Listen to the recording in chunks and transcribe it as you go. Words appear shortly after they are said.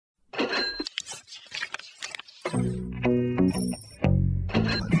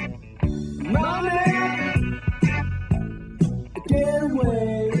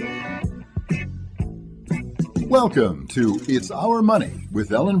Welcome to It's Our Money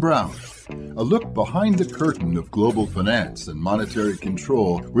with Ellen Brown, a look behind the curtain of global finance and monetary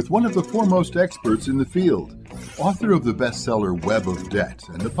control with one of the foremost experts in the field. Author of the bestseller Web of Debt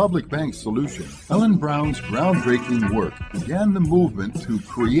and the Public Bank Solution, Ellen Brown's groundbreaking work began the movement to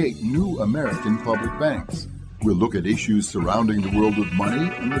create new American public banks. We'll look at issues surrounding the world of money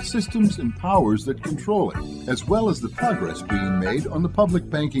and the systems and powers that control it, as well as the progress being made on the public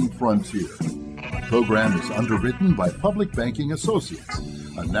banking frontier. The program is underwritten by Public Banking Associates,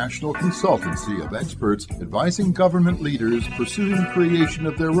 a national consultancy of experts advising government leaders pursuing creation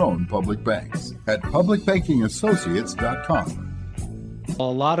of their own public banks at publicbankingassociates.com. A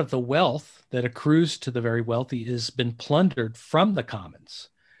lot of the wealth that accrues to the very wealthy has been plundered from the commons.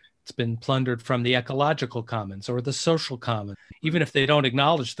 It's been plundered from the ecological commons or the social commons. Even if they don't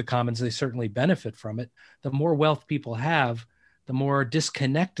acknowledge the commons, they certainly benefit from it. The more wealth people have, the more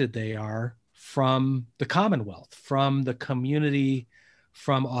disconnected they are from the commonwealth, from the community,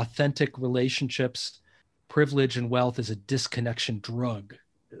 from authentic relationships. Privilege and wealth is a disconnection drug.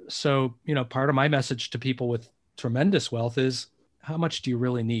 So, part of my message to people with tremendous wealth is, how much do you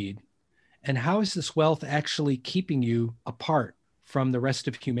really need? And how is this wealth actually keeping you apart from the rest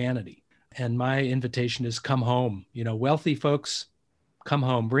of humanity? And my invitation is come home. Wealthy folks, come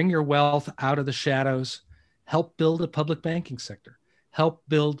home. Bring your wealth out of the shadows. Help build a public banking sector. Help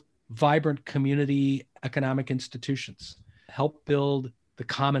build vibrant community economic institutions. Help build the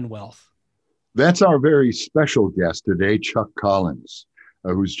commonwealth. That's our very special guest today, Chuck Collins,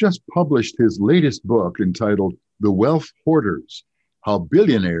 who's just published his latest book entitled The Wealth Hoarders: How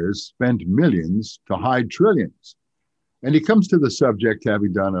Billionaires Spend Millions to Hide Trillions. And he comes to the subject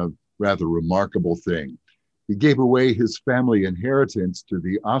having done a rather remarkable thing. He gave away his family inheritance to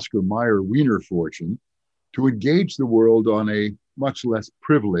the Oscar Mayer Wiener fortune to engage the world on a much less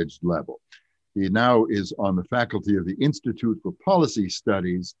privileged level. He now is on the faculty of the Institute for Policy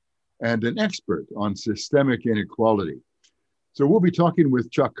Studies and an expert on systemic inequality. So we'll be talking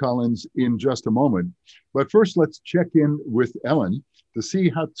with Chuck Collins in just a moment. But first, let's check in with Ellen to see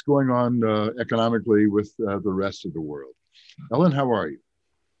how it's going on economically with the rest of the world. Ellen, how are you?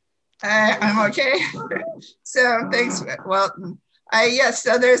 I'm okay. So thanks. Well, yes,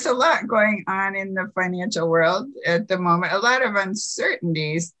 so there's a lot going on in the financial world at the moment, a lot of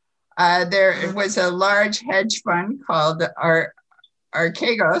uncertainties. There was a large hedge fund called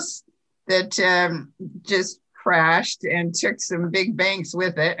Archegos that just crashed and took some big banks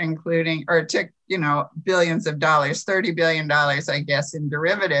with it, took billions of dollars, $30 billion, I guess, in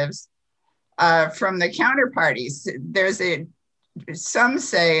derivatives from the counterparties. There's some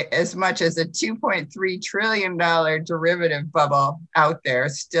say as much as a $2.3 trillion derivative bubble out there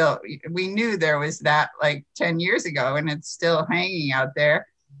still. We knew there was that like 10 years ago, and it's still hanging out there,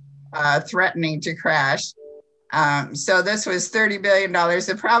 threatening to crash. So this was $30 billion.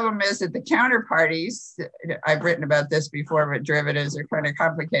 The problem is that the counterparties, I've written about this before, but derivatives are kind of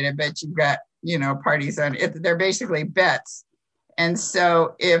complicated, but you've got, parties on it. They're basically bets. And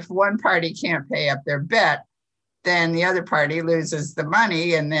so if one party can't pay up their bet, then the other party loses the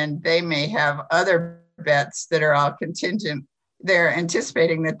money, and then they may have other bets that are all contingent. They're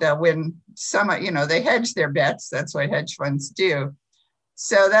anticipating that they'll win some, they hedge their bets. That's what hedge funds do.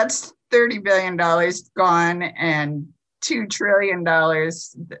 So that's $30 billion gone and $2 trillion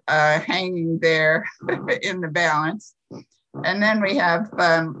hanging there in the balance. And then we have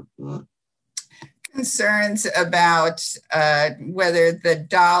concerns about whether the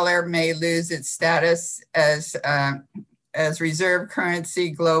dollar may lose its status as reserve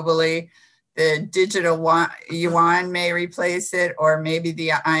currency globally. The digital yuan may replace it, or maybe the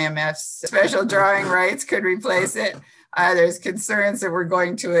IMF's special drawing rights could replace it. There's concerns that we're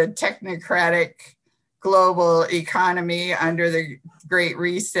going to a technocratic global economy under the Great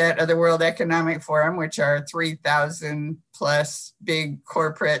Reset of the World Economic Forum, which are 3,000 plus big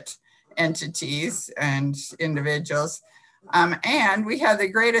corporate entities and individuals. And we have the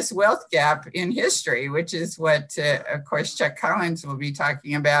greatest wealth gap in history, which is what, of course, Chuck Collins will be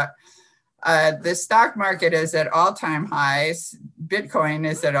talking about. The stock market is at all-time highs. Bitcoin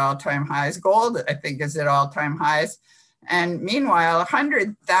is at all-time highs. Gold, I think, is at all-time highs. And meanwhile,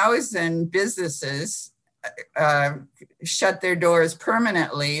 100,000 businesses shut their doors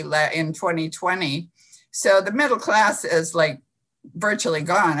permanently in 2020. So the middle class is like virtually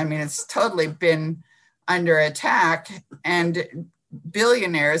gone. I mean, it's totally been under attack, and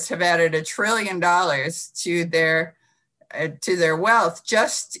billionaires have added $1 trillion to their wealth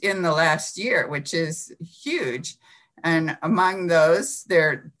just in the last year, which is huge. And among those,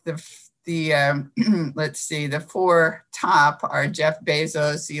 the the let's see, the four top are Jeff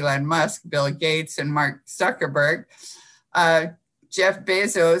Bezos, Elon Musk, Bill Gates, and Mark Zuckerberg. Jeff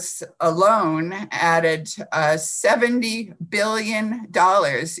Bezos alone added $70 billion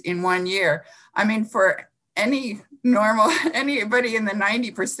in 1 year. I mean, for anybody in the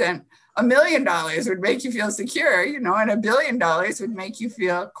 90%, $1 million would make you feel secure, and $1 billion would make you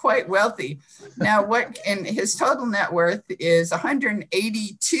feel quite wealthy. Now, and his total net worth is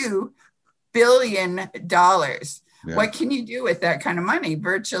 $182 billion. Yeah. What can you do with that kind of money?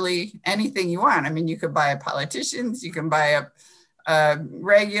 Virtually anything you want. I mean, you could buy politicians, you can buy up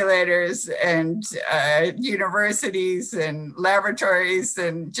regulators and universities and laboratories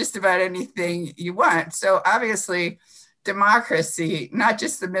and just about anything you want. So obviously, democracy, not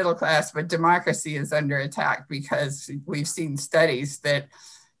just the middle class, but democracy is under attack because we've seen studies that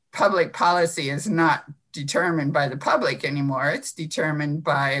public policy is not determined by the public anymore. It's determined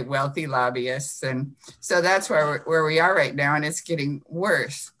by wealthy lobbyists. And so that's where we are right now, and it's getting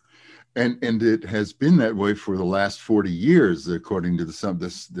worse. And it has been that way for the last 40 years, according to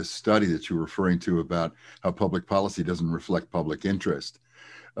this study that you're referring to about how public policy doesn't reflect public interest.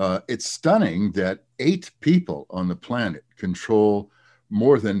 It's stunning that 8 people on the planet control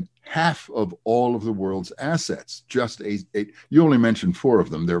more than half of all of the world's assets. Just 8. You only mentioned 4 of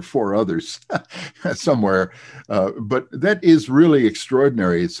them. There are 4 others somewhere. But that is really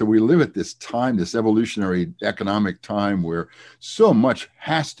extraordinary. So we live at this time, this evolutionary economic time where so much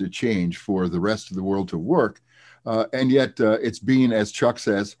has to change for the rest of the world to work. And yet it's being, as Chuck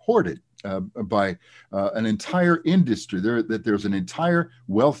says, hoarded by an entire industry. There's an entire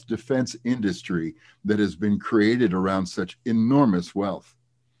wealth defense industry that has been created around such enormous wealth.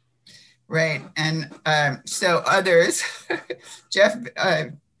 Right. And so others,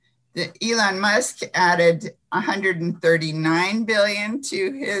 Elon Musk added 139 billion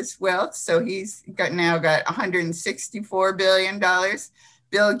to his wealth. So he's now got $164 billion.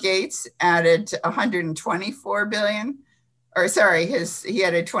 Bill Gates added 124 billion. Or sorry, he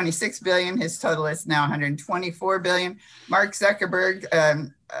added 26 billion. His total is now 124 billion. Mark Zuckerberg,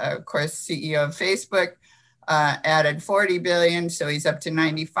 of course, CEO of Facebook, added 40 billion, so he's up to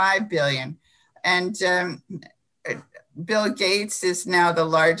 95 billion. And Bill Gates is now the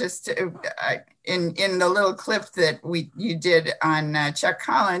largest. In the little clip that you did on Chuck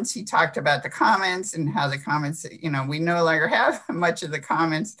Collins, he talked about the commons and how the commons, we no longer have much of the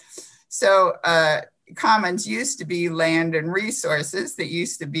commons. So commons used to be land and resources that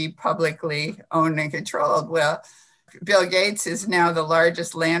used to be publicly owned and controlled. Well, Bill Gates is now the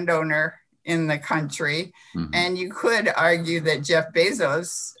largest landowner in the country. Mm-hmm. And you could argue that Jeff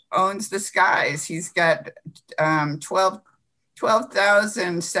Bezos owns the skies. He's got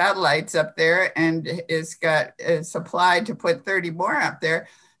 12,000 satellites up there and is applied to put 30 more up there.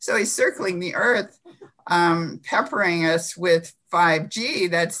 So he's circling the earth, peppering us with 5G.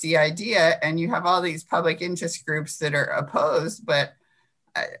 That's the idea. And you have all these public interest groups that are opposed. But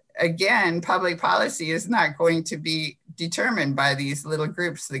again, public policy is not going to be determined by these little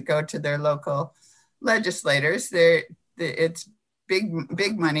groups that go to their local legislators. It's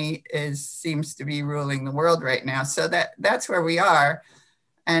big money seems to be ruling the world right now. So that's where we are.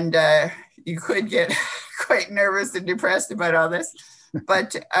 And you could get quite nervous and depressed about all this.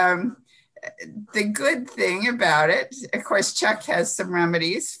 But the good thing about it, of course, Chuck has some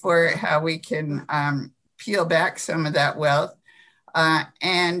remedies for how we can peel back some of that wealth.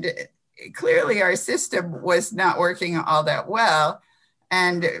 And clearly our system was not working all that well.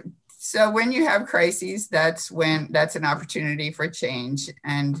 And so when you have crises, that's an opportunity for change.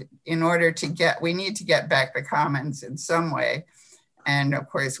 And in order we need to get back the commons in some way. And of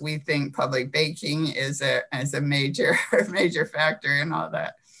course, we think public banking is a major factor in all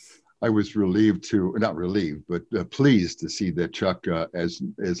that. I was pleased to see that Chuck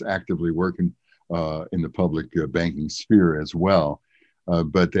is actively working in the public banking sphere as well.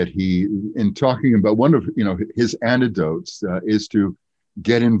 But that he, in talking about one of his antidotes is to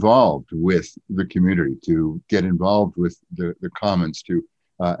get involved with the community, to get involved with the commons, to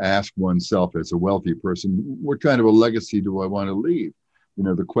ask oneself as a wealthy person, what kind of a legacy do I want to leave?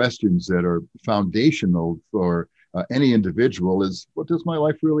 The questions that are foundational for any individual is, what does my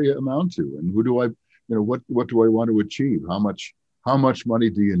life really amount to? And who do I, what do I want to achieve? How much money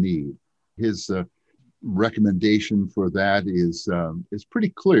do you need? His recommendation for that is pretty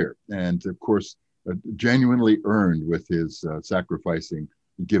clear. And of course, genuinely earned with his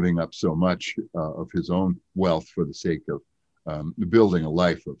giving up so much of his own wealth for the sake of building a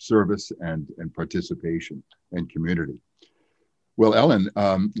life of service and participation and community. Well, Ellen,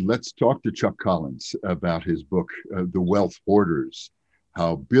 let's talk to Chuck Collins about his book, The Wealth Hoarders,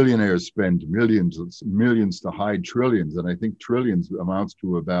 how billionaires spend millions to hide trillions. And I think trillions amounts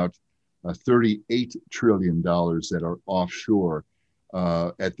to about $38 trillion that are offshore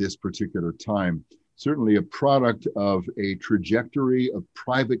at this particular time. Certainly a product of a trajectory of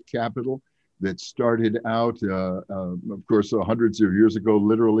private capital that started out, of course, hundreds of years ago,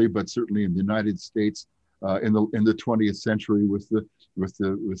 literally, but certainly in the United States in the 20th century with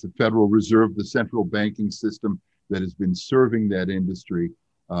the Federal Reserve, the central banking system that has been serving that industry.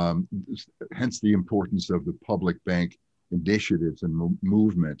 Hence the importance of the public bank initiatives and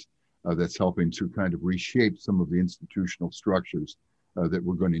movement that's helping to kind of reshape some of the institutional structures that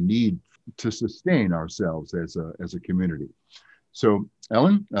we're going to need to sustain ourselves as a community. So,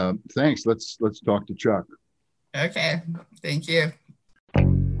 Ellen, thanks. Let's talk to Chuck. Okay, thank you.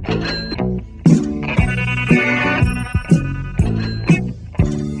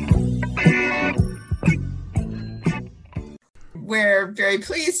 We're very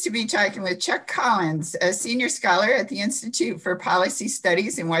pleased to be talking with Chuck Collins, a senior scholar at the Institute for Policy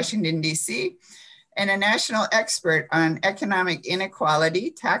Studies in Washington, D.C., and a national expert on economic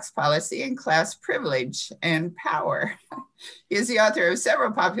inequality, tax policy, and class privilege and power. He is the author of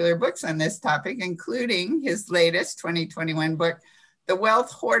several popular books on this topic, including his latest 2021 book, The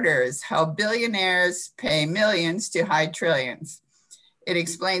Wealth Hoarders: How Billionaires Pay Millions to Hide Trillions. It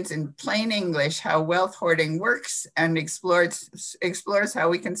explains in plain English how wealth hoarding works and explores how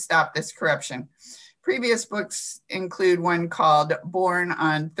we can stop this corruption. Previous books include one called Born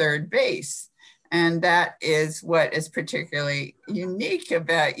on Third Base. And that is what is particularly unique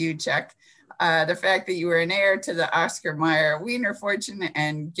about you, Chuck. The fact that you were an heir to the Oscar Mayer Wiener fortune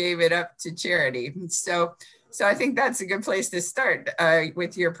and gave it up to charity. So I think that's a good place to start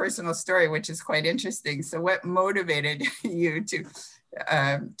with your personal story, which is quite interesting. So what motivated you to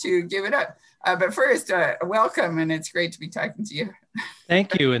give it up? But first, welcome, and it's great to be talking to you.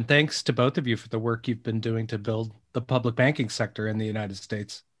 Thank you, and thanks to both of you for the work you've been doing to build the public banking sector in the United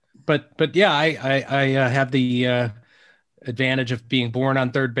States. But yeah, I have the advantage of being born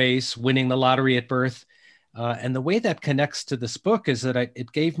on third base, winning the lottery at birth. And the way that connects to this book is that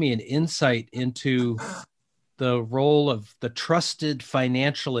it gave me an insight into the role of the trusted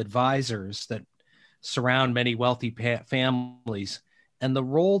financial advisors that surround many wealthy families and the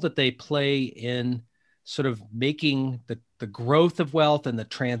role that they play in sort of making the growth of wealth and the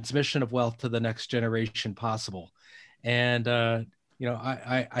transmission of wealth to the next generation possible. And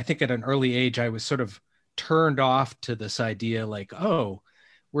I think at an early age, I was sort of turned off to this idea like, oh,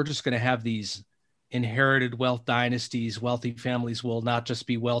 we're just going to have these inherited wealth dynasties. Wealthy families will not just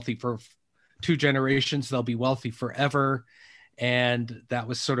be wealthy for 2 generations, they'll be wealthy forever. And that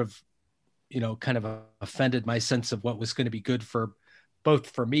was sort of, kind of offended my sense of what was going to be good for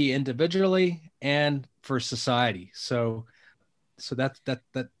both for me individually and for society. So that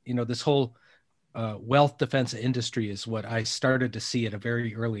this whole wealth defense industry is what I started to see at a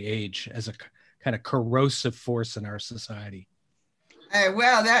very early age as a kind of corrosive force in our society.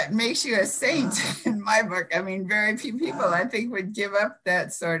 Well, that makes you a saint in my book. I mean, very few people, I think, would give up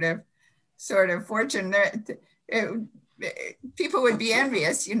that sort of fortune. People would be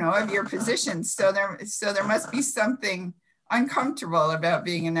envious, of your position. So there must be something uncomfortable about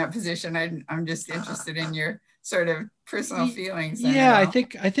being in that position. I'm just interested in your sort of personal feelings. Yeah, I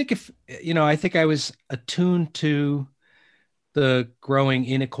think if I think I was attuned to the growing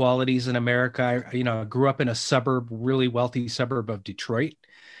inequalities in America. I grew up in a really wealthy suburb of Detroit,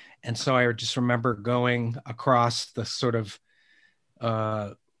 and so I just remember going across the sort of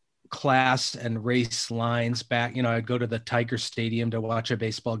class and race lines back. I'd go to the Tiger Stadium to watch a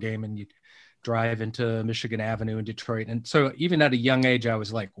baseball game, and you'd drive into Michigan Avenue in Detroit. And so even at a young age, I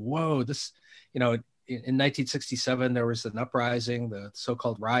was like, whoa, this, in 1967, there was an uprising, the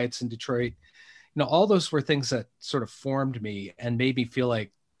so-called riots in Detroit. All those were things that sort of formed me and made me feel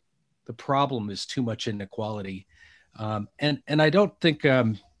like the problem is too much inequality. And I don't think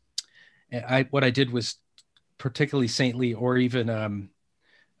what I did was particularly saintly or even,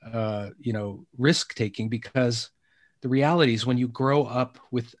 risk-taking, because the reality is when you grow up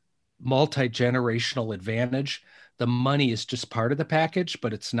with multi-generational advantage, the money is just part of the package,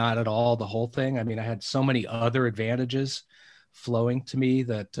 but it's not at all the whole thing. I mean, I had so many other advantages flowing to me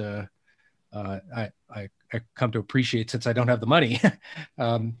that I come to appreciate since I don't have the money.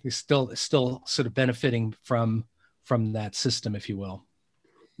 Still sort of benefiting from that system, if you will.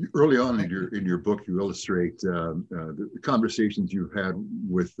 Early on in your book, you illustrate the conversations you've had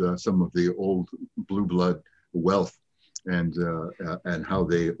with some of the old blue blood wealth, and how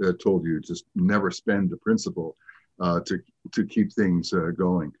they told you just never spend the principal to keep things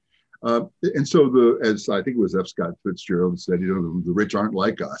going. And so as I think it was F. Scott Fitzgerald said, the rich aren't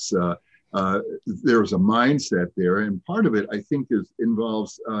like us. There's a mindset there, and part of it, I think,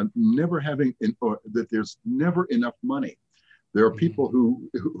 involves never having, or that there's never enough money. There are people who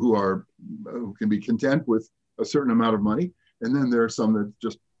can be content with a certain amount of money, and then there are some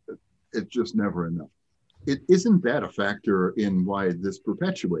that it's just never enough. Isn't that a factor in why this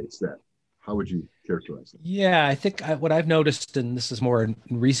perpetuates that? How would you characterize it? Yeah, I think what I've noticed, and this is more in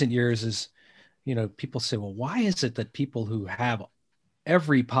recent years, is, people say, well, why is it that people who have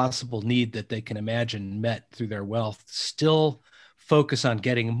every possible need that they can imagine met through their wealth still focus on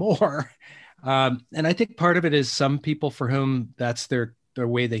getting more? And I think part of it is some people for whom that's their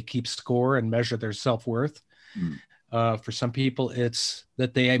way they keep score and measure their self-worth. For some people, it's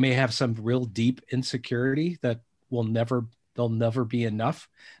that they may have some real deep insecurity that they'll never be enough.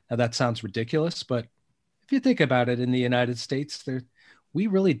 Now that sounds ridiculous, but if you think about it, in the United States, we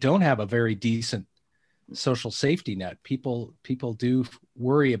really don't have a very decent social safety net. People do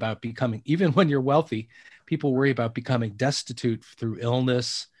worry about becoming, even when you're wealthy, people worry about becoming destitute through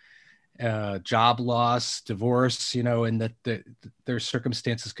illness, job loss, divorce, and that their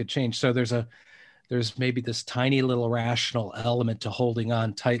circumstances could change. So there's maybe this tiny little rational element to holding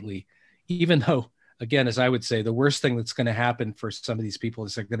on tightly, even though, again, as I would say, the worst thing that's going to happen for some of these people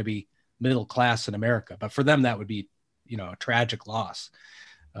is they're going to be middle class in America. But for them, that would be, a tragic loss.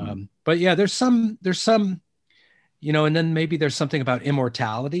 But yeah, there's some, and then maybe there's something about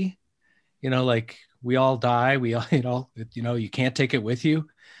immortality, like we all die, we all, you can't take it with you.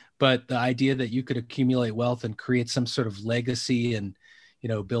 But the idea that you could accumulate wealth and create some sort of legacy and,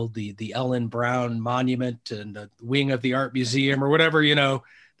 build the Ellen Brown Monument and the wing of the art museum or whatever,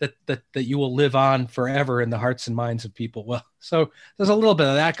 that you will live on forever in the hearts and minds of people. Well, so there's a little bit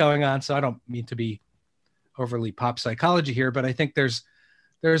of that going on. So I don't mean to be overly pop psychology here, but I think there's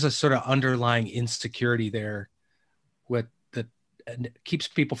a sort of underlying insecurity there that keeps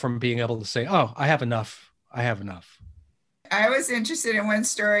people from being able to say, oh, I have enough. I have enough. I was interested in one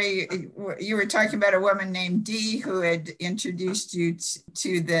story. You were talking about a woman named Dee who had introduced you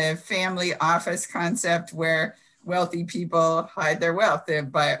to the family office concept where wealthy people hide their wealth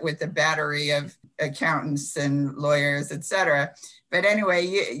with a battery of accountants and lawyers, et cetera. But anyway,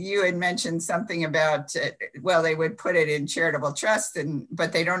 you had mentioned something about, they would put it in charitable trust,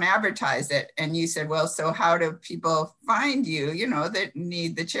 but they don't advertise it. And you said, well, so how do people find you, that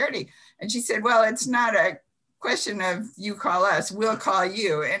need the charity? And she said, well, it's not a question of you call us, we'll call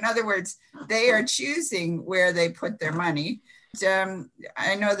you. In other words, they are choosing where they put their money.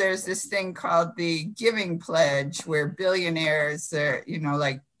 I know there's this thing called the Giving Pledge where billionaires, I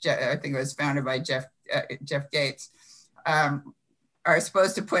think it was founded by Jeff Gates, are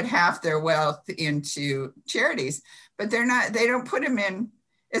supposed to put half their wealth into charities, but they don't put them in.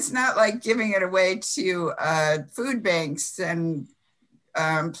 It's not like giving it away to food banks and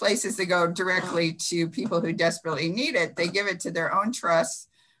places that go directly to people who desperately need it. They give it to their own trusts,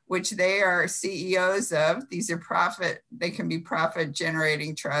 which they are CEOs of. They can be profit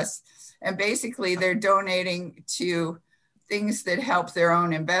generating trusts. And basically they're donating to things that help their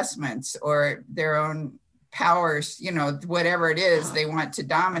own investments or their own powers, whatever it is they want to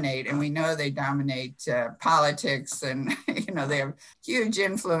dominate. And we know they dominate politics and, they have huge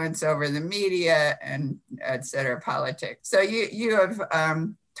influence over the media and et cetera, politics. So you have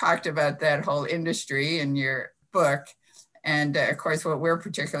talked about that whole industry in your book. And of course, what we're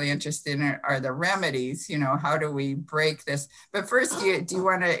particularly interested in are the remedies, how do we break this? But first, do you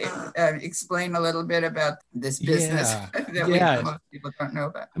want to explain a little bit about this business that most people don't know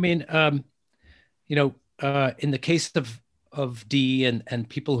about? I mean, in the case of Dee and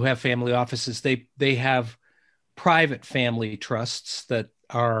people who have family offices, they have private family trusts that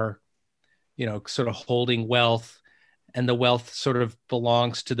are, sort of holding wealth, and the wealth sort of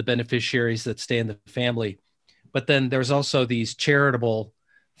belongs to the beneficiaries that stay in the family. But then there's also these charitable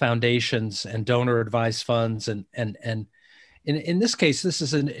foundations and donor advised funds. And in this case, this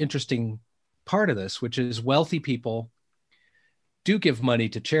is an interesting part of this, which is wealthy people do give money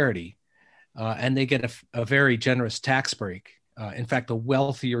to charity. And they get a very generous tax break. In fact, the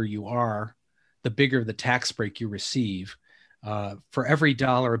wealthier you are, the bigger the tax break you receive. For every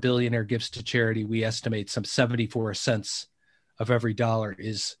dollar a billionaire gives to charity, we estimate some 74 cents of every dollar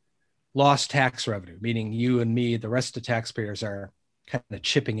is lost tax revenue, meaning you and me, the rest of taxpayers, are kind of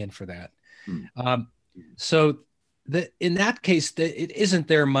chipping in for that. So in that case, it isn't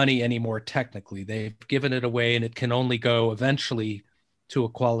their money anymore. Technically, they've given it away, and it can only go eventually to a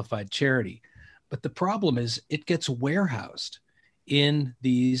qualified charity. But the problem is it gets warehoused in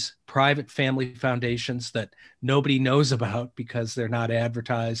these private family foundations that nobody knows about because they're not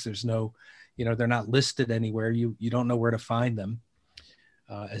advertised. There's no, they're not listed anywhere. You don't know where to find them.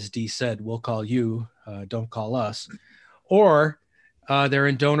 As Dee said, we'll call you, don't call us. Or they're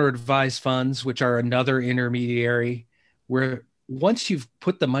in donor advised funds, which are another intermediary where once you've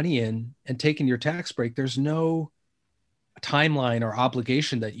put the money in and taken your tax break, there's no timeline or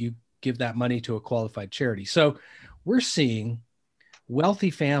obligation that you give that money to a qualified charity. So we're seeing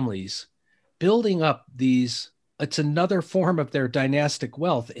wealthy families building up these, it's another form of their dynastic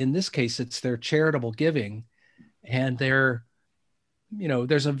wealth. In this case, it's their charitable giving, and there's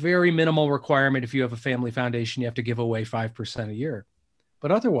a very minimal requirement. If you have a family foundation, you have to give away 5% a year.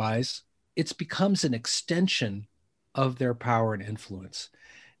 But otherwise, it becomes an extension of their power and influence.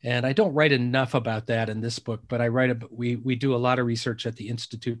 And I don't write enough about that in this book, but we do a lot of research at the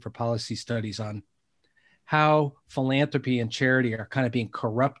Institute for Policy Studies on how philanthropy and charity are kind of being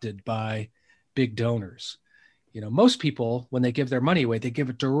corrupted by big donors. Most people, when they give their money away, they give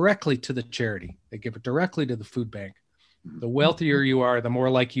it directly to the charity. They give it directly to the food bank. The wealthier you are, the more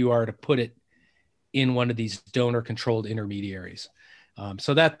likely you are to put it in one of these donor-controlled intermediaries.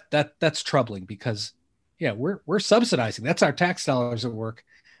 So that's troubling because, we're subsidizing. That's our tax dollars at work,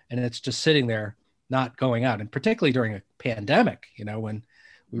 and it's just sitting there, not going out. And particularly during a pandemic, when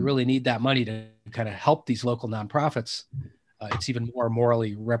we really need that money to kind of help these local nonprofits, it's even more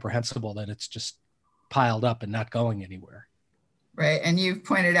morally reprehensible that it's just piled up and not going anywhere. Right, and you've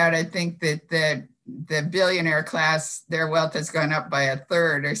pointed out, I think that the billionaire class, their wealth has gone up by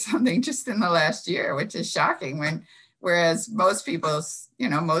 1/3 or something just in the last year, which is shocking. Whereas most people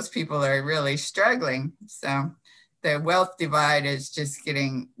are really struggling. So the wealth divide is just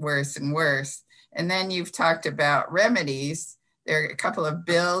getting worse and worse. And then you've talked about remedies. There are a couple of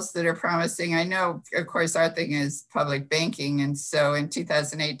bills that are promising. I know, of course, our thing is public banking. And so in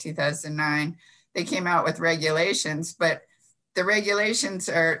 2008, 2009, they came out with regulations, but the regulations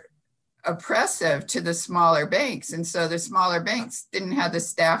are oppressive to the smaller banks. And so the smaller banks didn't have the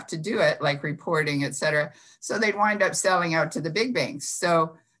staff to do it, like reporting, et cetera. So they'd wind up selling out to the big banks.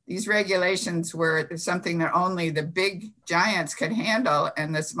 So these regulations were something that only the big giants could handle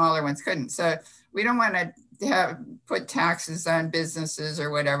and the smaller ones couldn't. So we don't want to put taxes on businesses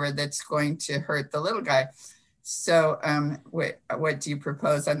or whatever that's going to hurt the little guy. So what do you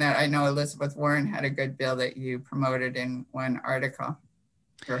propose on that? I know Elizabeth Warren had a good bill that you promoted in one article,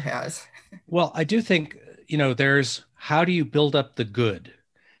 or has. Well, I do think, there's how do you build up the good?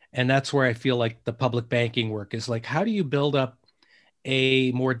 And that's where I feel like the public banking work is like, how do you build up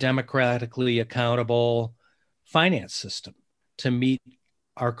a more democratically accountable finance system to meet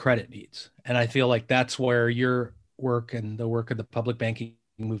our credit needs? And I feel like that's where your work and the work of the public banking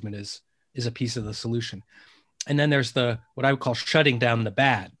movement is a piece of the solution. And then there's what I would call shutting down the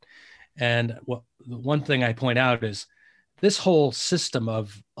bad. And the one thing I point out is this whole system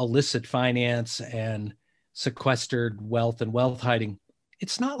of illicit finance and sequestered wealth and wealth hiding,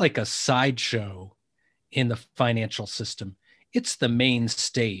 it's not like a sideshow in the financial system. It's the main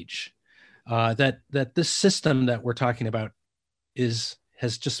stage. That this system that we're talking about has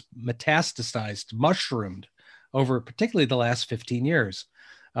just metastasized, mushroomed over particularly the last 15 years.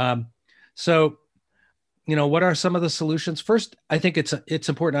 So what are some of the solutions? First, I think it's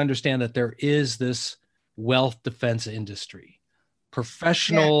important to understand that there is this wealth defense industry,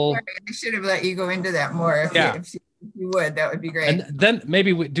 professional. Yeah, I should have let you go into that more. If you would, that would be great. And then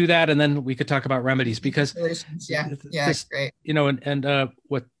maybe we do that, and then we could talk about remedies, because that's great. And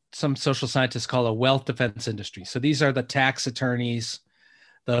what some social scientists call a wealth defense industry. So these are the tax attorneys,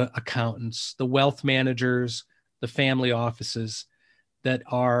 the accountants, the wealth managers, the family offices that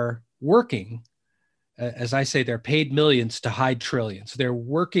are working. As I say, they're paid millions to hide trillions. They're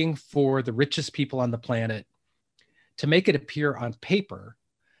working for the richest people on the planet to make it appear on paper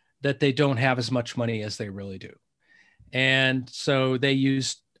that they don't have as much money as they really do. And so they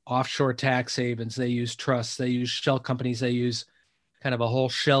use offshore tax havens, they use trusts, they use shell companies, they use kind of a whole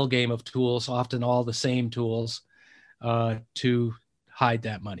shell game of tools, often all the same tools, to hide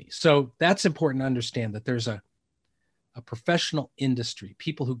that money. So that's important to understand, that there's a professional industry,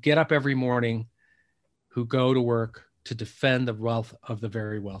 people who get up every morning, who go to work to defend the wealth of the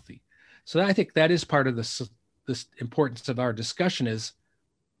very wealthy. So I think that is part of this importance of our discussion, is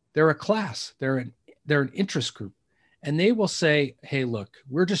they're a class, they're an interest group, and they will say, hey, look,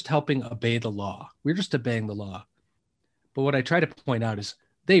 we're just helping obey the law. We're just obeying the law. But what I try to point out is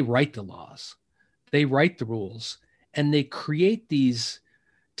they write the laws, they write the rules, and they create these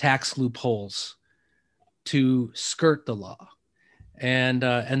tax loopholes to skirt the law. And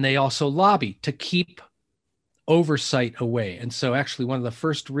they also lobby to keep oversight away. And so actually one of the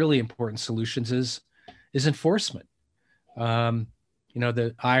first really important solutions is enforcement. The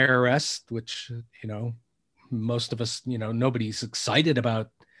IRS, which, most of us, nobody's excited about,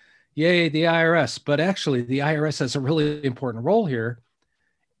 yay, the IRS, but actually the IRS has a really important role here.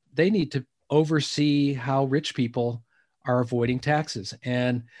 They need to oversee how rich people are avoiding taxes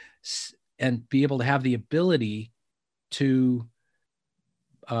and be able to have the ability to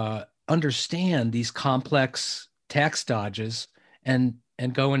understand these complex tax dodges and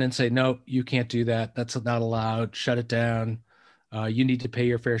go in and say, no, you can't do that. That's not allowed. Shut it down. You need to pay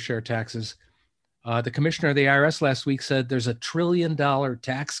your fair share of taxes. The commissioner of the IRS last week said there's $1 trillion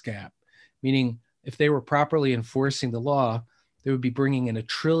tax gap, meaning if they were properly enforcing the law, they would be bringing in $1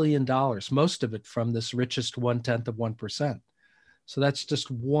 trillion, most of it from this richest 1/10%. So that's just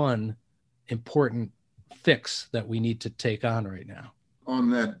one important fix that we need to take on right now. On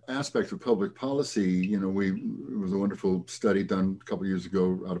that aspect of public policy, it was a wonderful study done a couple of years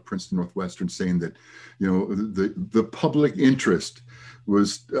ago out of Princeton Northwestern saying that, the public interest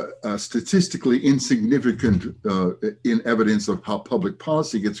was statistically insignificant in evidence of how public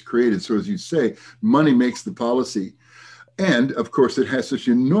policy gets created. So as you say, money makes the policy. And of course, it has such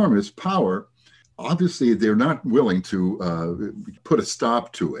enormous power. Obviously, they're not willing to put a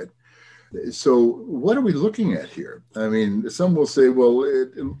stop to it. So what are we looking at here? I mean, some will say, well, it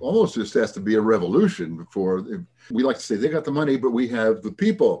almost just has to be a revolution before. We like to say they got the money, but we have the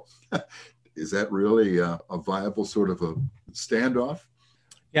people. Is that really a viable sort of a standoff?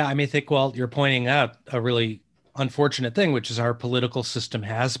 Yeah, I think, well, you're pointing out a really unfortunate thing, which is our political system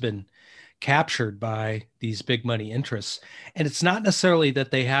has been captured by these big money interests. And it's not necessarily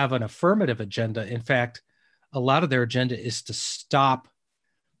that they have an affirmative agenda. In fact, a lot of their agenda is to stop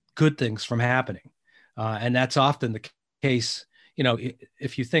good things from happening. And that's often the case.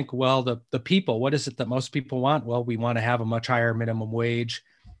 If you think, well, the people, what is it that most people want? Well, we want to have a much higher minimum wage.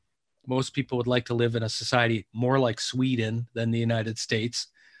 Most people would like to live in a society more like Sweden than the United States,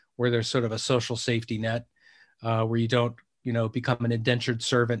 where there's sort of a social safety net, where you don't, become an indentured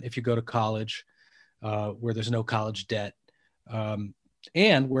servant if you go to college, where there's no college debt,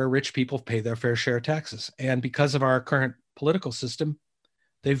 and where rich people pay their fair share of taxes. And because of our current political system,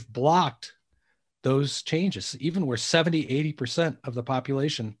 they've blocked those changes, even where 70-80% of the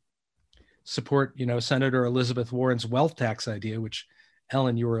population support, Senator Elizabeth Warren's wealth tax idea, which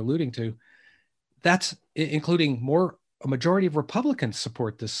Ellen, you were alluding to. That's including a majority of Republicans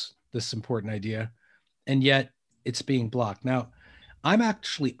support this important idea, and yet it's being blocked. Now, I'm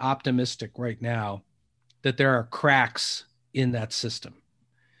actually optimistic right now that there are cracks in that system.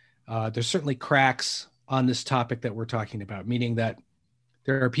 There's certainly cracks on this topic that we're talking about, meaning that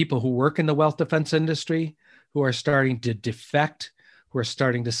there are people who work in the wealth defense industry who are starting to defect, who are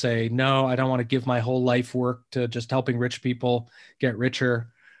starting to say, no, I don't want to give my whole life work to just helping rich people get richer.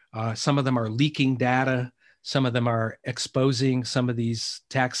 Some of them are leaking data. Some of them are exposing some of these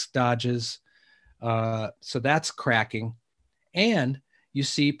tax dodges. So that's cracking. And you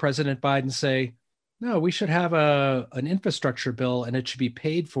see President Biden say, no, we should have an infrastructure bill, and it should be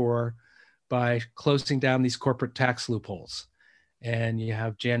paid for by closing down these corporate tax loopholes. And you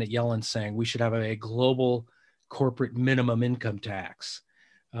have Janet Yellen saying we should have a global corporate minimum income tax.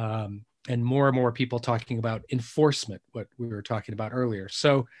 And more people talking about enforcement, what we were talking about earlier.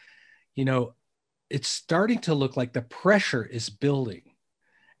 So, it's starting to look like the pressure is building,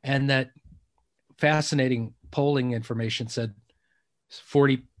 and that fascinating polling information said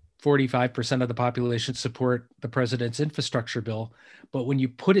 45% of the population support the president's infrastructure bill. But when you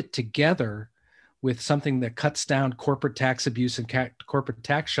put it together with something that cuts down corporate tax abuse and corporate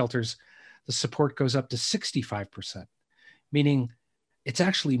tax shelters, the support goes up to 65%, meaning it's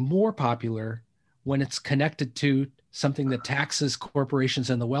actually more popular when it's connected to something that taxes corporations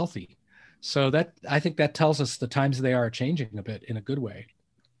and the wealthy. So I think that tells us the times they are changing a bit in a good way.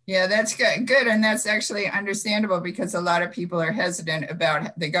 Yeah, that's good. And that's actually understandable, because a lot of people are hesitant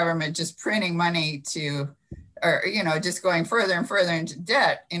about the government just printing money just going further and further into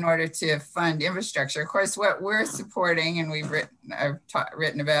debt in order to fund infrastructure. Of course, what we're supporting, and I've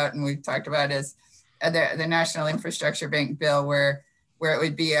written about and we've talked about, is the National Infrastructure Bank bill, where it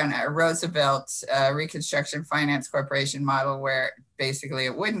would be on a Roosevelt Reconstruction Finance Corporation model, where basically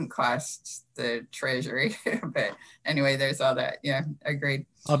it wouldn't cost the Treasury. But anyway, there's all that. Yeah, agreed.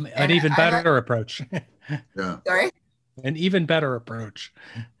 An even better approach. Yeah. Sorry? An even better approach.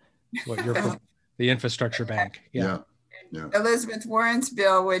 The infrastructure bank. Yeah. Elizabeth Warren's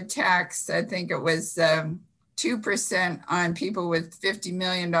bill would tax, I think it was 2% on people with $50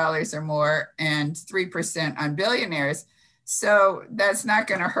 million or more and 3% on billionaires. So that's not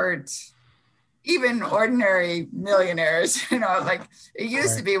going to hurt even ordinary millionaires, like it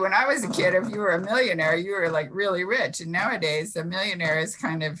used to be when I was a kid, if you were a millionaire, you were like really rich. And nowadays a millionaire is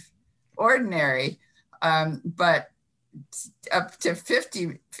kind of ordinary. But up to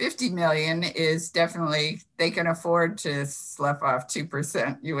 50 million is definitely, they can afford to slough off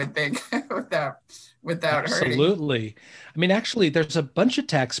 2%, you would think, without hurting. Absolutely. I mean, actually, there's a bunch of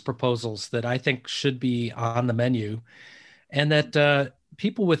tax proposals that I think should be on the menu, and that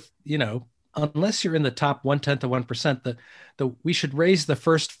people with, unless you're in the top 1/10 of 1%, we should raise the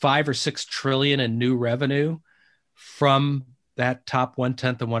first 5 or 6 trillion in new revenue from that top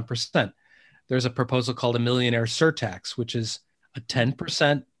 1/10 of 1%. There's a proposal called a millionaire surtax, which is a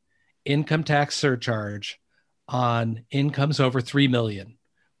 10% income tax surcharge on incomes over 3 million,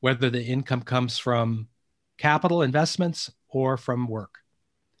 whether the income comes from capital investments or from work.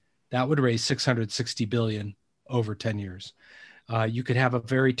 That would raise 660 billion over 10 years. You could have a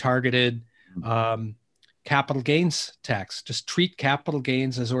very targeted capital gains tax. Just treat capital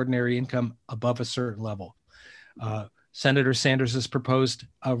gains as ordinary income above a certain level. Senator Sanders has proposed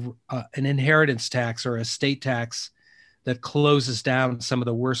an inheritance tax or a estate tax that closes down some of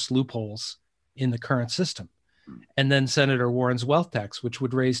the worst loopholes in the current system. And then Senator Warren's wealth tax, which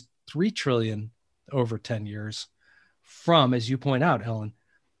would raise 3 trillion over 10 years from, as you point out, Ellen,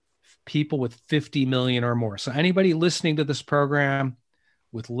 people with 50 million or more. So anybody listening to this program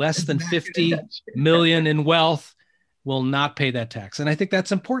with less than 50 million in wealth will not pay that tax. And I think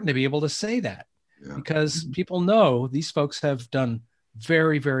that's important to be able to say that. Yeah. Because people know these folks have done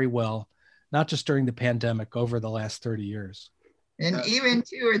very, very well, not just during the pandemic, over the last 30 years. And even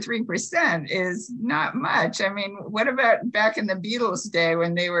 2 or 3% is not much. I mean, what about back in the Beatles' day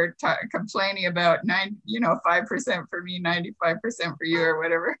when they were complaining about 5% for me, 95% for you, or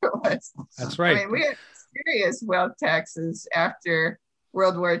whatever it was? That's right. I mean, we had serious wealth taxes after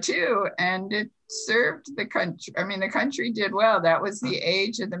World War II, and it served the country. I mean, the country did well. That was the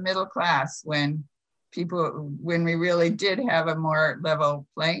age of the middle class when we really did have a more level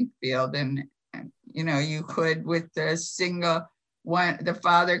playing field. And you could, with the single one, the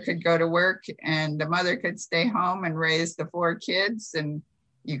father could go to work and the mother could stay home and raise the 4 kids, and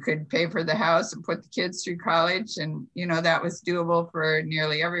you could pay for the house and put the kids through college. And, that was doable for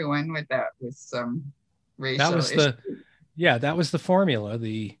nearly everyone with some racial issues. That was the formula.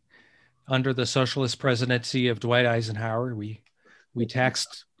 Under the socialist presidency of Dwight Eisenhower, we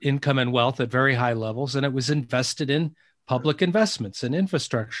taxed income and wealth at very high levels, and it was invested in public investments and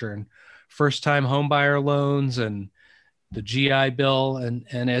infrastructure and first-time homebuyer loans and the GI Bill.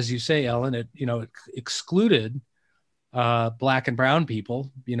 And as you say, Ellen, it excluded Black and brown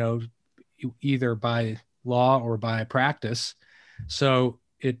people, either by law or by practice. So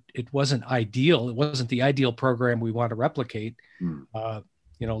it wasn't ideal. It wasn't the ideal program we want to replicate. But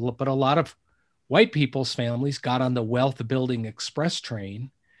a lot of white people's families got on the wealth building express train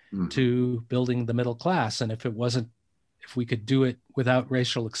to building the middle class. And if we could do it without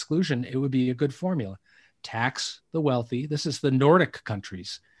racial exclusion, it would be a good formula. Tax the wealthy. This is the Nordic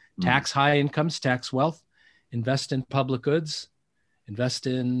countries. Tax high incomes, tax wealth, invest in public goods, invest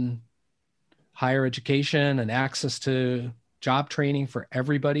in higher education and access to job training for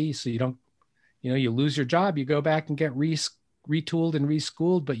everybody. So you don't, you lose your job, you go back and get retooled and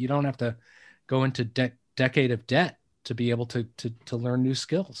reschooled, but you don't have to go into decade of debt to be able to learn new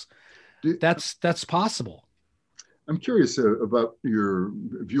skills. That's possible. I'm curious about your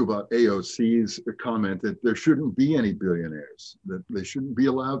view about AOC's comment that there shouldn't be any billionaires, that they shouldn't be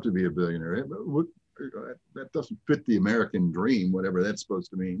allowed to be a billionaire. That doesn't fit the American dream, whatever that's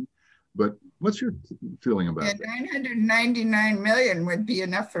supposed to mean. But what's your feeling about that? 999 million would be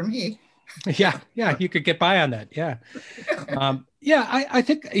enough for me. Yeah, you could get by on that. Yeah. I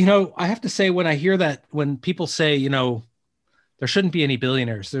think, I have to say, when I hear that, when people say, there shouldn't be any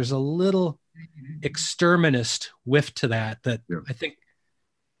billionaires, there's a little exterminist whiff to that I think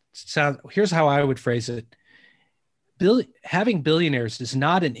here's how I would phrase it. Having billionaires is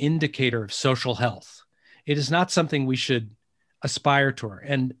not an indicator of social health. It is not something we should aspire to.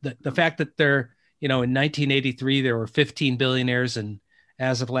 And the fact that in 1983, there were 15 billionaires, and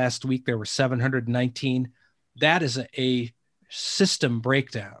as of last week, there were 719. That is a system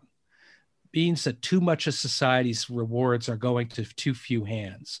breakdown. Means that too much of society's rewards are going to too few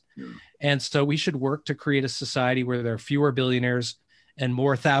hands. Yeah. And so we should work to create a society where there are fewer billionaires and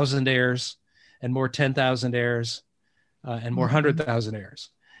more thousandaires and more 10,000aires and more 100,000aires.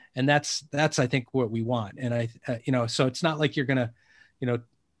 And that's, I think, what we want. And so it's not like you're going to,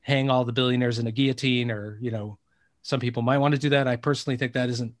 hang all the billionaires in a guillotine, or, some people might want to do that. I personally think that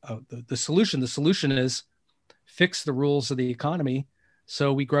isn't the solution. The solution is fix the rules of the economy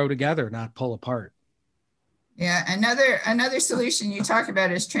so we grow together, not pull apart. Yeah, another solution you talk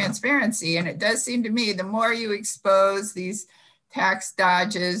about is transparency. And it does seem to me the more you expose these tax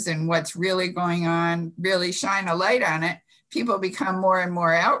dodges and what's really going on, really shine a light on it, people become more and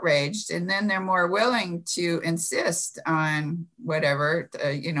more outraged. And then they're more willing to insist on whatever,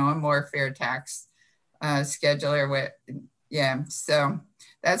 a more fair tax schedule or what. Yeah, so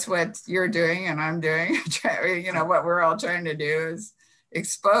that's what you're doing and I'm doing. What we're all trying to do is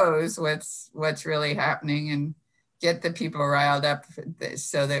expose what's really happening and get the people riled up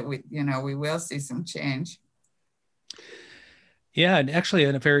so that we will see some change. Yeah, and actually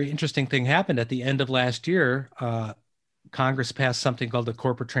a very interesting thing happened at the end of last year. Congress passed something called the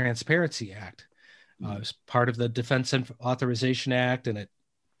Corporate Transparency Act. It was part of the Defense Authorization Act, and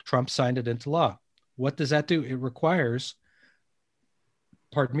Trump signed it into law. What does that do? It requires,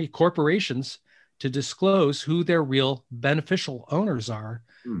 corporations to disclose who their real beneficial owners are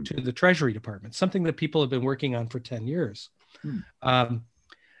to the Treasury Department, something that people have been working on for 10 years.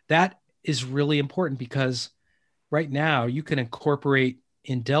 That is really important because right now you can incorporate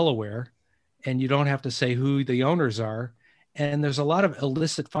in Delaware and you don't have to say who the owners are. And there's a lot of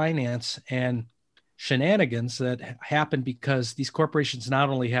illicit finance and shenanigans that happen because these corporations not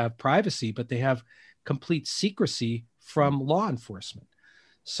only have privacy, but they have complete secrecy from law enforcement.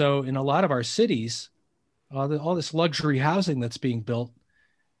 So in a lot of our cities, all this luxury housing that's being built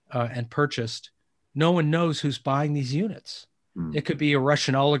and purchased, no one knows who's buying these units. It could be a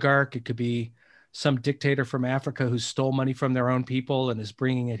Russian oligarch. It could be some dictator from Africa who stole money from their own people and is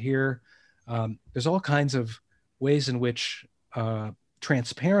bringing it here. There's all kinds of ways in which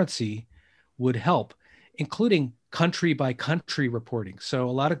transparency would help, including country by country reporting. So a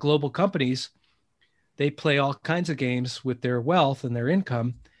lot of global companies, they play all kinds of games with their wealth and their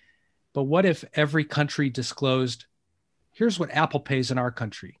income. But what if every country disclosed, here's what Apple pays in our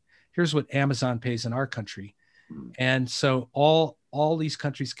country, here's what Amazon pays in our country. And so all these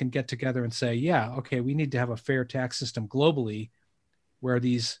countries can get together and say, yeah, okay, we need to have a fair tax system globally where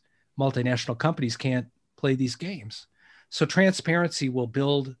these multinational companies can't play these games. So transparency will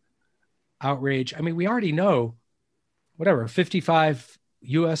build outrage. I mean, we already know, 55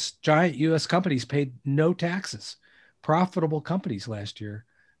 giant US companies paid no taxes. Profitable companies last year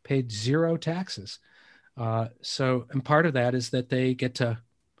paid zero taxes. And part of that is that they get to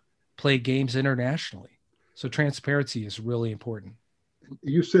play games internationally. So transparency is really important.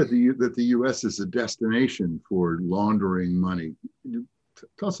 You said that the U.S. is a destination for laundering money.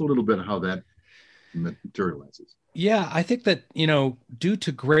 Tell us a little bit how that materializes. Yeah, I think that, due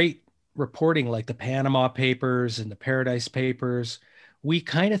to great reporting like the Panama Papers and the Paradise Papers, we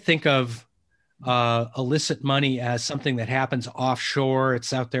kind of think of illicit money as something that happens offshore.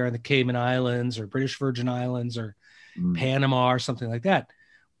 It's out there in the Cayman Islands or British Virgin Islands or Panama or something like that.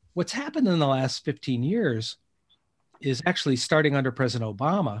 What's happened in the last 15 years is actually starting under President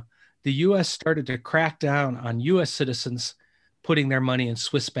Obama, the U.S. started to crack down on U.S. citizens putting their money in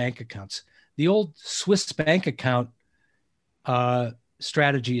Swiss bank accounts. The old Swiss bank account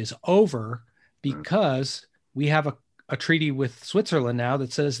strategy is over because we have a treaty with Switzerland now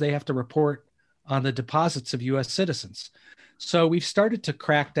that says they have to report on the deposits of U.S. citizens. So we've started to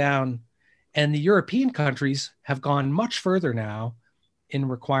crack down, and the European countries have gone much further now in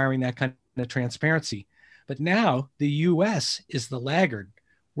requiring that kind of transparency. But now the U.S. is the laggard.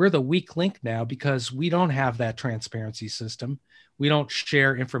 We're the weak link now because we don't have that transparency system. We don't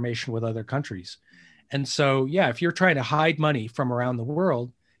share information with other countries. And so, yeah, if you're trying to hide money from around the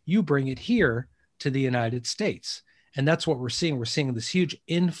world, you bring it here to the United States. And that's what we're seeing. We're seeing this huge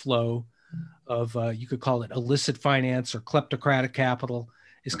inflow of, you could call it illicit finance or kleptocratic capital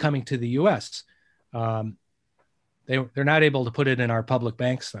is coming to the U.S. They're not able to put it in our public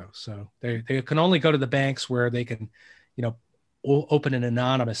banks, though. So they can only go to the banks where they can, open an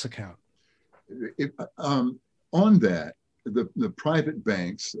anonymous account. On that, the private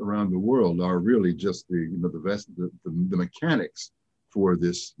banks around the world are really just the mechanics for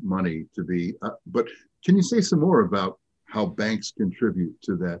this money to be. But can you say some more about how banks contribute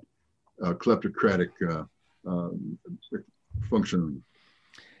to that kleptocratic functioning?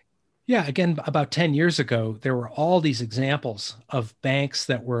 Yeah, again, about 10 years ago, there were all these examples of banks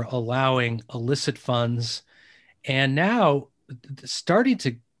that were allowing illicit funds. And now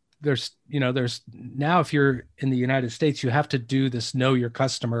there's now, if you're in the United States, you have to do this know your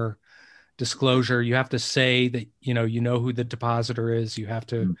customer disclosure. You have to say that, you know who the depositor is. You have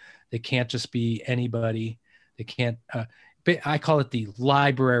to, they can't just be anybody. They can't, I call it the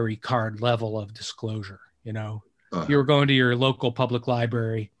library card level of disclosure. If you were going to your local public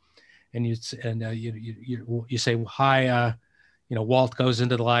library, and you say, hi, Walt goes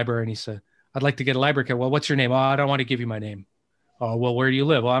into the library and he said, I'd like to get a library card. Well, what's your name? Oh, I don't want to give you my name. Oh, well, where do you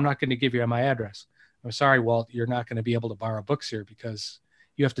live? Well, I'm not going to give you my address. I'm sorry, Walt, you're not going to be able to borrow books here because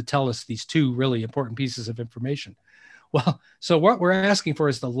you have to tell us these two really important pieces of information. Well, so what we're asking for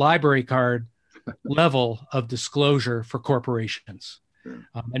is the library card level of disclosure for corporations.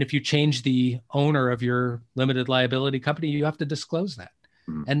 And if you change the owner of your limited liability company, you have to disclose that.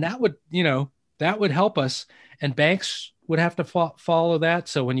 And that would help us. And banks would have to follow that.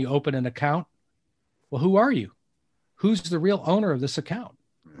 So when you open an account, well, who are you? Who's the real owner of this account?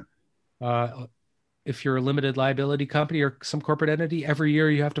 If you're a limited liability company or some corporate entity, every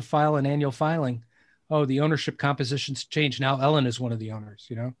year you have to file an annual filing. Oh, the ownership composition's changed. Now Ellen is one of the owners,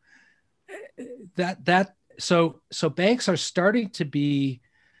 So banks are starting to be,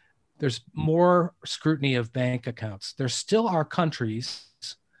 there's more scrutiny of bank accounts. There still are countries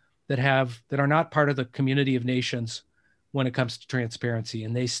that are not part of the community of nations when it comes to transparency.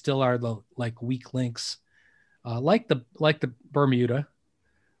 And they still are the weak links, like the Bermuda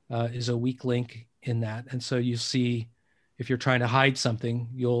is a weak link in that. And so you see, if you're trying to hide something,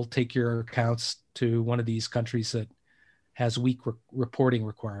 you'll take your accounts to one of these countries that has weak reporting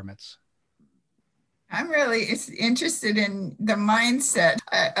requirements. I'm really interested in the mindset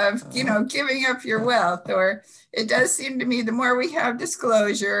of, giving up your wealth, or it does seem to me the more we have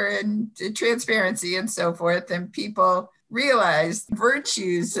disclosure and transparency and so forth, and people realize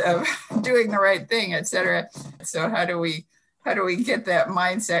virtues of doing the right thing, et cetera. So how do we get that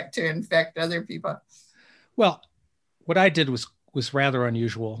mindset to infect other people? Well, what I did was rather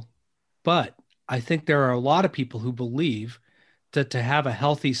unusual, but I think there are a lot of people who believe that to have a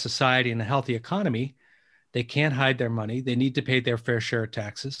healthy society and a healthy economy, they can't hide their money. They need to pay their fair share of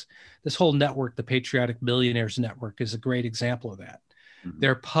taxes. This whole network, the Patriotic Millionaires Network, is a great example of that. Mm-hmm.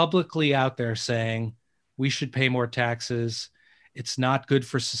 They're publicly out there saying, we should pay more taxes. It's not good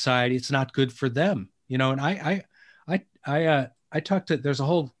for society. It's not good for them. And I talked to, there's a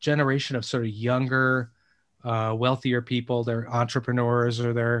whole generation of sort of younger, wealthier people. They're entrepreneurs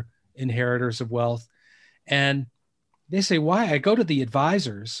or they're inheritors of wealth. And they say, why? I go to the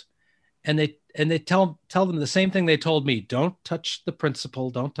advisors and they tell them the same thing they told me. Don't touch the principal.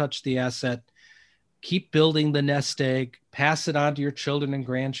 Don't touch the asset. Keep building the nest egg. Pass it on to your children and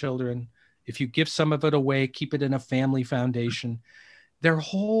grandchildren. If you give some of it away, keep it in a family foundation. Their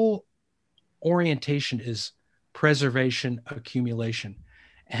whole orientation is preservation, accumulation.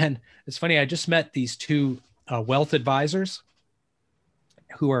 And it's funny, I just met these two wealth advisors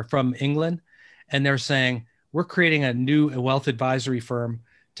who are from England, and they're saying, we're creating a new wealth advisory firm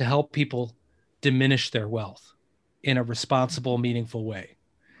to help people diminish their wealth in a responsible, meaningful way.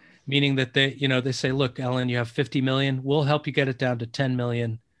 Meaning that they say, look, Ellen, you have 50 million. We'll help you get it down to 10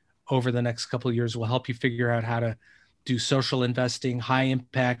 million over the next couple of years. We'll help you figure out how to do social investing, high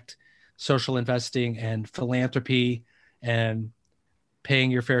impact social investing and philanthropy and paying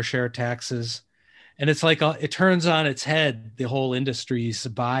your fair share of taxes. And it's like, it turns on its head, the whole industry's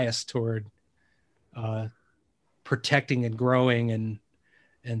bias toward protecting and growing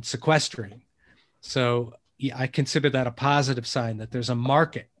and sequestering. So yeah, I consider that a positive sign that there's a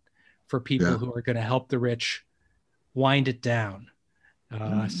market for people who are going to help the rich wind it down,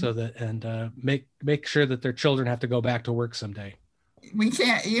 so that and make sure that their children have to go back to work someday. We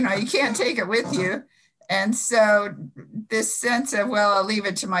can't, you can't take it with you. And so this sense of, well, I'll leave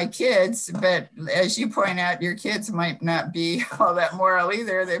it to my kids, but as you point out, your kids might not be all that moral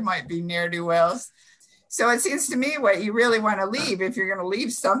either. They might be ne'er-do-wells. So it seems to me what you really want to leave, if you're going to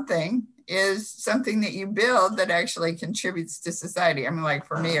leave something, is something that you build that actually contributes to society. I mean, like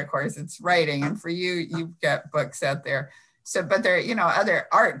for me, of course, it's writing. And for you, you've got books out there. So, but there, other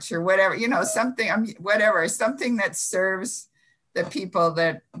arts or whatever, something, something that serves the people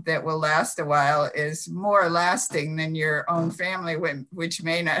that will last a while is more lasting than your own family, which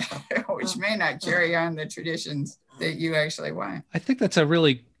may not carry on the traditions that you actually want. I think that's a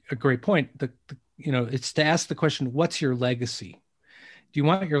great point. It's to ask the question, what's your legacy? Do you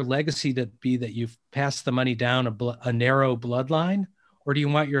want your legacy to be that you've passed the money down a narrow bloodline? Or do you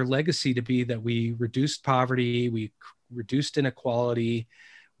want your legacy to be that we reduced poverty, we reduced inequality,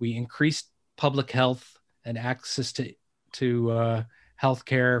 we increased public health and access to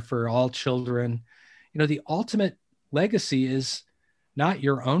healthcare for all children? The ultimate legacy is not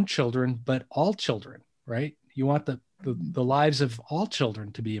your own children, but all children, right? You want the lives of all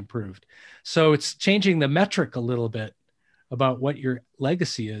children to be improved. So it's changing the metric a little bit about what your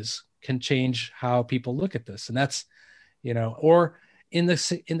legacy is can change how people look at this. And that's, or in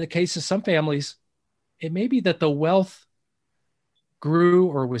the case of some families, it may be that the wealth grew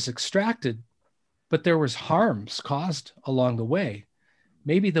or was extracted but there was harms caused along the way.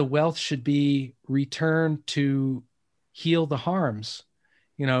 Maybe the wealth should be returned to heal the harms.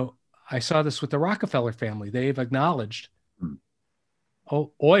 You know, I saw this with the Rockefeller family. They've acknowledged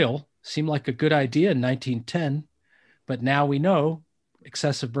oil seemed like a good idea in 1910, but now we know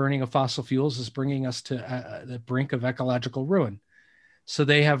excessive burning of fossil fuels is bringing us to the brink of ecological ruin. So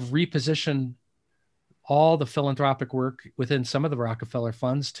they have repositioned all the philanthropic work within some of the Rockefeller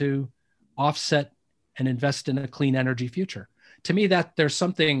funds to offset and invest in a clean energy future. To me, that there's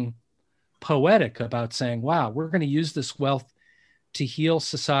something poetic about saying, wow, we're going to use this wealth to heal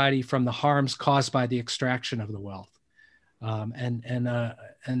society from the harms caused by the extraction of the wealth.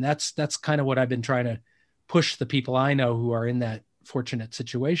 And that's kind of what I've been trying to push the people I know who are in that fortunate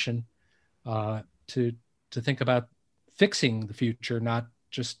situation to think about fixing the future, not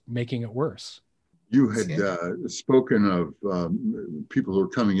just making it worse. You had spoken of people who are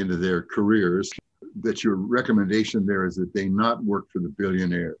coming into their careers, that your recommendation there is that they not work for the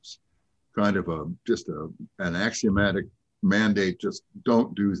billionaires. Kind of an axiomatic mandate, just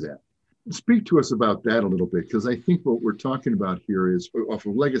don't do that. Speak to us about that a little bit, because I think what we're talking about here is, off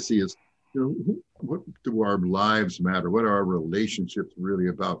of legacy, is, what do our lives matter? What are our relationships really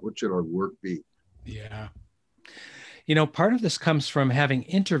about? What should our work be? Yeah. Part of this comes from having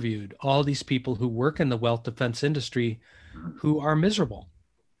interviewed all these people who work in the wealth defense industry who are miserable,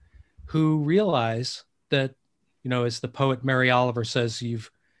 who realize that, as the poet Mary Oliver says,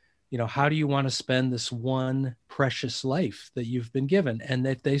 how do you want to spend this one precious life that you've been given? And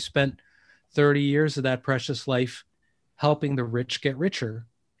that they spent 30 years of that precious life helping the rich get richer.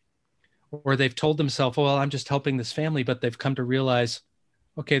 Or they've told themselves, well, I'm just helping this family, but they've come to realize,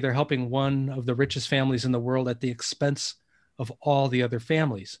 okay, they're helping one of the richest families in the world at the expense of all the other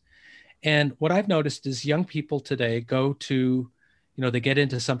families. And what I've noticed is young people today go to, they get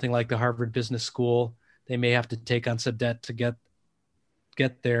into something like the Harvard Business School. They may have to take on some debt to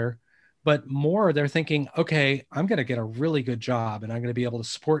get there, but more they're thinking, okay, I'm going to get a really good job and I'm going to be able to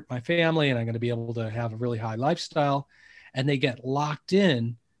support my family and I'm going to be able to have a really high lifestyle. And they get locked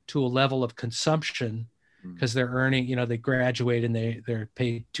in to a level of consumption because they're earning, they graduate and they're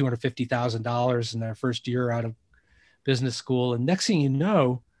paid $250,000 in their first year out of business school. And next thing you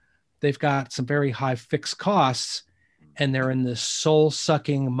know, they've got some very high fixed costs and they're in this soul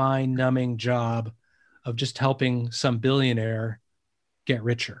sucking, mind numbing job of just helping some billionaire get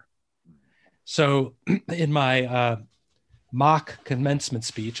richer. So in my mock commencement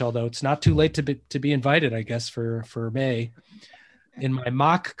speech, although it's not too late to be invited, I guess, for May, in my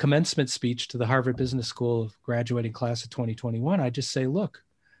mock commencement speech to the Harvard Business School graduating class of 2021, I just say, look,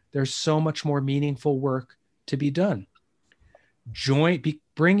 there's so much more meaningful work to be done.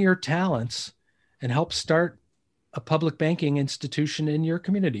 Bring your talents and help start a public banking institution in your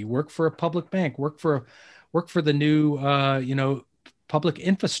community. Work for a public bank. Work for the new, public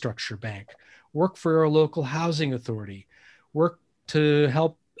infrastructure bank. Work for a local housing authority. Work to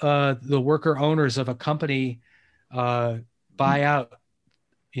help the worker owners of a company buy out,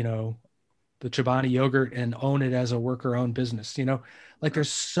 the Chobani yogurt and own it as a worker-owned business. There's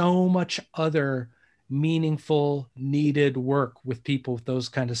so much other meaningful, needed work with people with those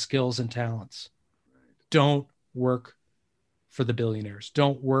kind of skills and talents. Don't work for the billionaires.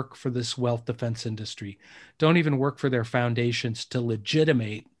 Don't work for this wealth defense industry. Don't even work for their foundations to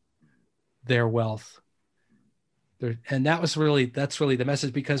legitimate their wealth. And that's really the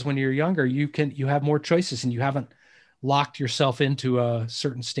message, because when you're younger, you have more choices and you haven't locked yourself into a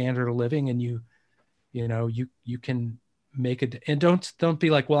certain standard of living, and you can make it. And don't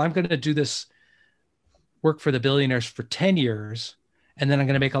be like, well, I'm going to do this work for the billionaires for 10 years and then I'm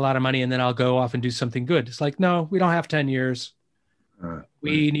going to make a lot of money and then I'll go off and do something good. It's like, no, we don't have 10 years.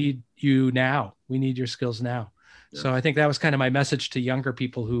 We need you now. We need your skills now. Yeah. So I think that was kind of my message to younger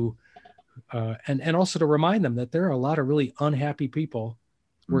people who, and also to remind them that there are a lot of really unhappy people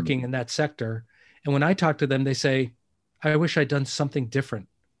working in that sector. And when I talk to them, they say, I wish I'd done something different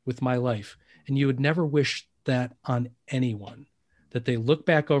with my life. And you would never wish that on anyone, that they look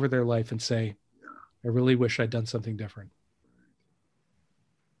back over their life and say, I really wish I'd done something different.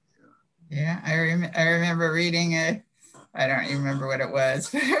 Yeah, I remember reading I don't even remember what it was,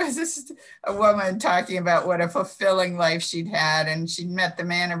 but it was just a woman talking about what a fulfilling life she'd had, and she'd met the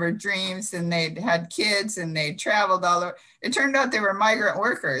man of her dreams, and they'd had kids, and they traveled all over. It turned out they were migrant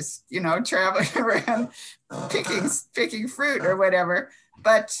workers, traveling around picking fruit or whatever,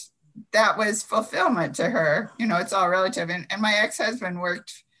 but that was fulfillment to her. It's all relative. And my ex-husband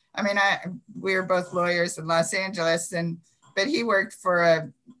worked, we were both lawyers in Los Angeles, but he worked for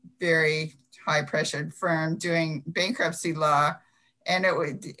a very high pressured firm doing bankruptcy law. And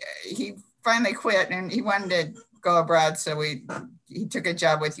he finally quit, and he wanted to go abroad. So he took a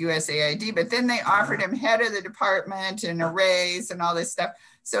job with USAID, but then they offered him head of the department and a raise and all this stuff.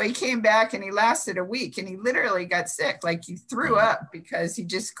 So he came back and he lasted a week and he literally got sick. Like he threw up because he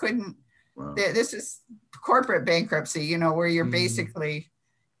just couldn't. Wow. This is corporate bankruptcy, you know, where you're basically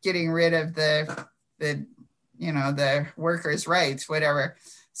getting rid of the workers' rights, whatever.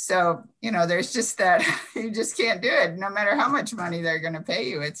 So, you know, there's just that you just can't do it. No matter how much money they're going to pay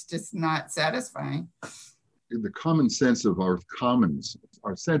you, it's just not satisfying. The common sense of our commons,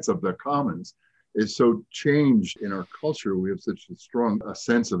 our sense of the commons is so changed in our culture. We have such a strong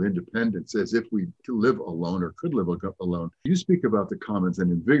sense of independence as if we live alone or could live alone. You speak about the commons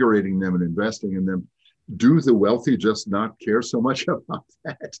and invigorating them and investing in them. Do the wealthy just not care so much about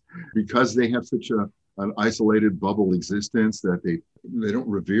that because they have such an isolated bubble existence that they don't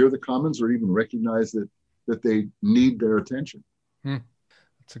revere the commons or even recognize that they need their attention?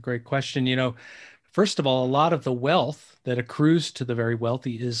 That's a great question. You know, first of all, a lot of the wealth that accrues to the very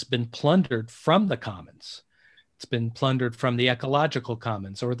wealthy has been plundered from the commons. It's been plundered from the ecological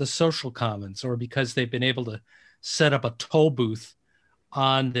commons or the social commons, or because they've been able to set up a toll booth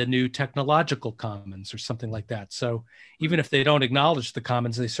on the new technological commons or something like that. So even if they don't acknowledge the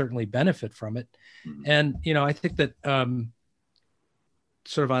commons, they certainly benefit from it. And, you know, I think that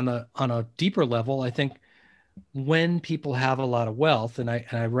sort of on a deeper level, I think when people have a lot of wealth, and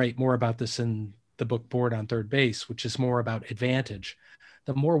I write more about this in the book Board on Third Base, which is more about advantage.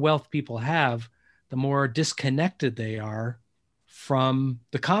 The more wealth people have, the more disconnected they are from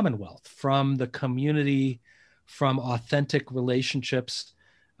the commonwealth, from the community, from authentic relationships.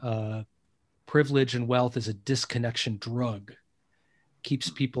 Privilege and wealth is a disconnection drug,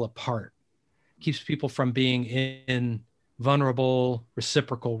 keeps people apart, keeps people from being in vulnerable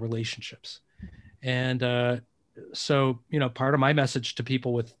reciprocal relationships. And so, you know, part of my message to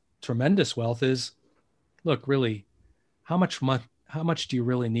people with tremendous wealth is, look, really, how much do you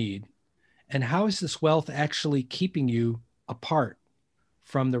really need? And how is this wealth actually keeping you apart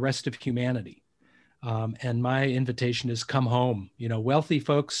from the rest of humanity? And my invitation is come home. You know, wealthy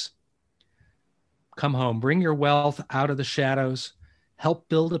folks, come home, bring your wealth out of the shadows, help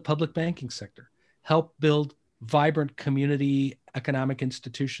build a public banking sector, help build vibrant community economic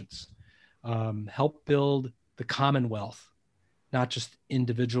institutions, help build the commonwealth, not just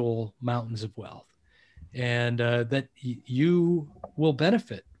individual mountains of wealth. And that you will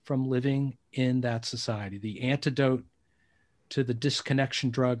benefit from living in that society. The antidote to the disconnection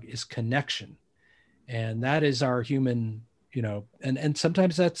drug is connection. And that is our human, you know, and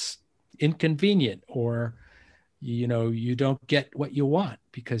sometimes that's inconvenient, or, you know, you don't get what you want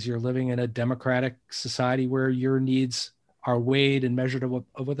because you're living in a democratic society where your needs are weighed and measured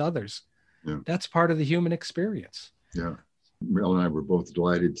with others. Yeah. That's part of the human experience. Yeah. Mel and I were both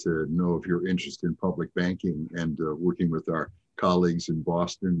delighted to know of your interest in public banking and working with our colleagues in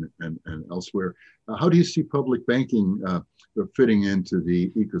Boston and elsewhere. How do you see public banking fitting into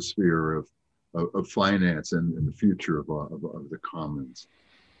the ecosphere of finance and the future of the commons?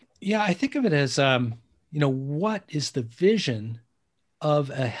 Yeah, I think of it as, you know, what is the vision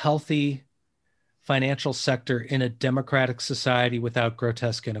of a healthy financial sector in a democratic society without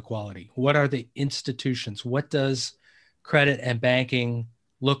grotesque inequality? What are the institutions? What does credit and banking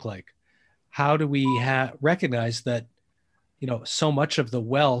look like? How do we recognize that, you know, so much of the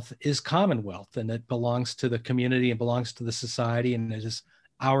wealth is commonwealth and it belongs to the community and belongs to the society, and it is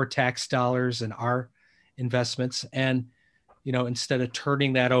our tax dollars and our investments. And, you know, instead of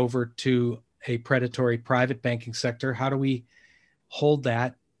turning that over to a predatory private banking sector, how do we hold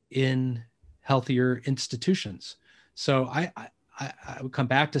that in healthier institutions? So I would come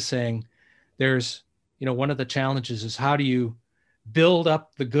back to saying there's, you know, one of the challenges is how do you build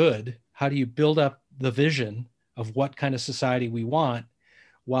up the good? How do you build up the vision of what kind of society we want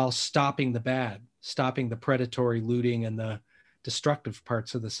while stopping the bad, stopping the predatory looting and the destructive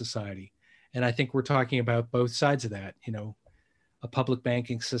parts of the society? And I think we're talking about both sides of that. You know, a public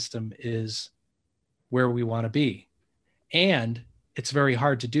banking system is where we want to be. And it's very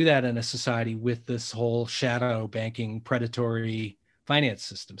hard to do that in a society with this whole shadow banking, predatory finance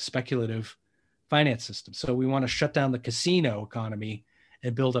system, speculative finance system. So we want to shut down the casino economy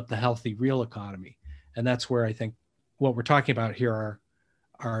and build up the healthy real economy. And that's where I think what we're talking about here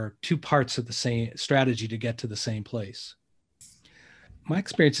are two parts of the same strategy to get to the same place. My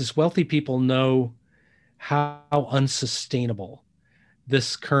experience is wealthy people know how unsustainable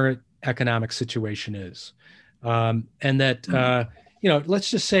this current economic situation is. And that, you know, let's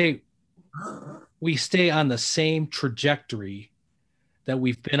just say we stay on the same trajectory that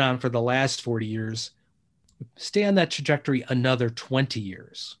we've been on for the last 40 years, stay on that trajectory another 20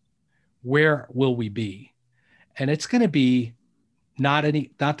 years. where will we be? And it's going to be not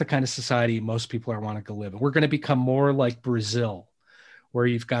the kind of society most people are wanting to live in. We're going to become more like Brazil, where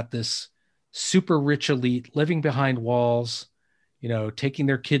you've got this super rich elite living behind walls, taking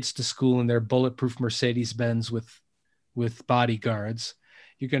their kids to school in their bulletproof Mercedes-Benz with bodyguards.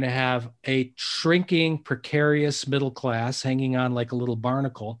 You're going to have a shrinking, precarious middle class hanging on like a little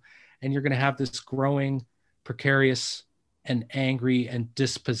barnacle. And you're going to have this growing, precarious and angry and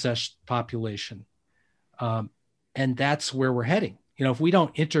dispossessed population. And that's where we're heading. If we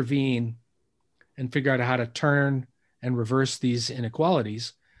don't intervene and figure out how to turn and reverse these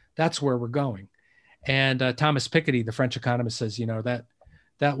inequalities, that's where we're going. And Thomas Piketty, the French economist, says,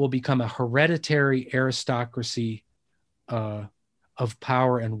 that will become a hereditary aristocracy of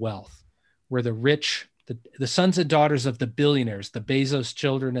power and wealth, where the rich, the sons and daughters of the billionaires, the Bezos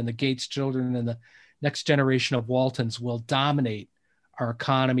children and the Gates children and the next generation of Waltons will dominate our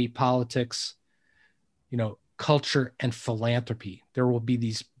economy, politics, culture, and philanthropy. There will be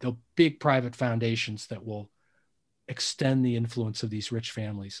the big private foundations that will extend the influence of these rich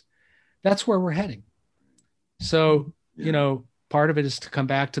families. That's where we're heading. So, part of it is to come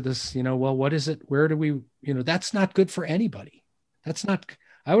back to this, well, what is it? Where do we, that's not good for anybody.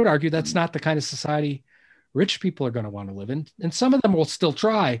 I would argue that's not the kind of society rich people are going to want to live in. And some of them will still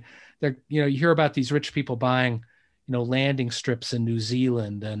try. You hear about these rich people buying, landing strips in New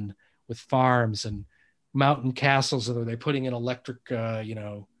Zealand and with farms and mountain castles, or they're putting in electric,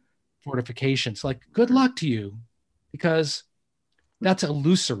 fortifications. Like, good luck to you, because that's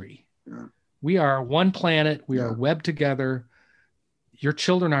illusory. Yeah. We are one planet. We are webbed together. Your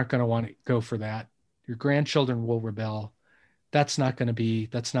children aren't going to want to go for that. Your grandchildren will rebel. That's not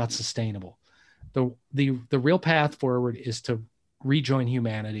sustainable. The real path forward is to rejoin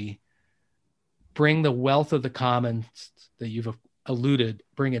humanity, bring the wealth of the commons that you've alluded,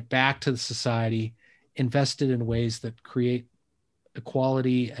 bring it back to the society, invest it in ways that create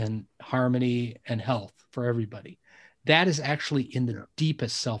equality and harmony and health for everybody. That is actually in the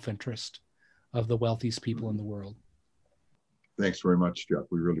deepest self-interest of the wealthiest people in the world. Thanks very much, Chuck.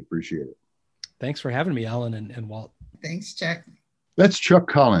 We really appreciate it. Thanks for having me, Ellen and Walt. Thanks, Chuck. That's Chuck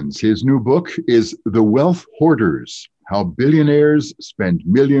Collins. His new book is The Wealth Hoarders: How Billionaires Spend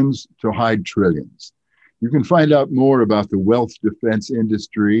Millions to Hide Trillions. You can find out more about the wealth defense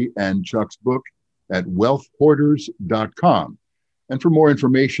industry and Chuck's book at wealthhoarders.com. And for more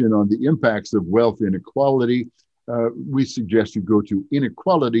information on the impacts of wealth inequality, we suggest you go to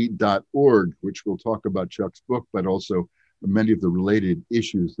inequality.org, which will talk about Chuck's book, but also many of the related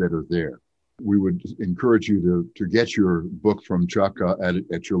issues that are there. We would encourage you to get your book from Chuck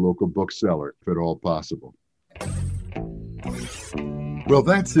at your local bookseller, if at all possible. Well,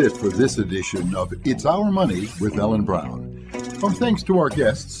 that's it for this edition of It's Our Money with Ellen Brown. Our thanks to our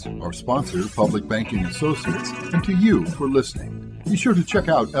guests, our sponsor, Public Banking Associates, and to you for listening. Be sure to check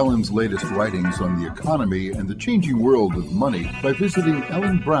out Ellen's latest writings on the economy and the changing world of money by visiting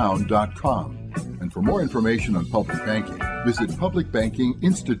ellenbrown.com. And for more information on public banking, visit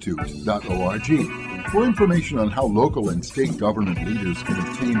publicbankinginstitute.org. For information on how local and state government leaders can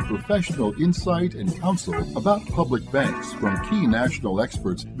obtain professional insight and counsel about public banks from key national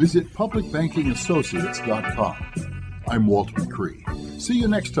experts, visit publicbankingassociates.com. I'm Walt McCree. See you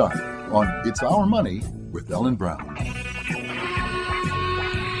next time on It's Our Money with Ellen Brown.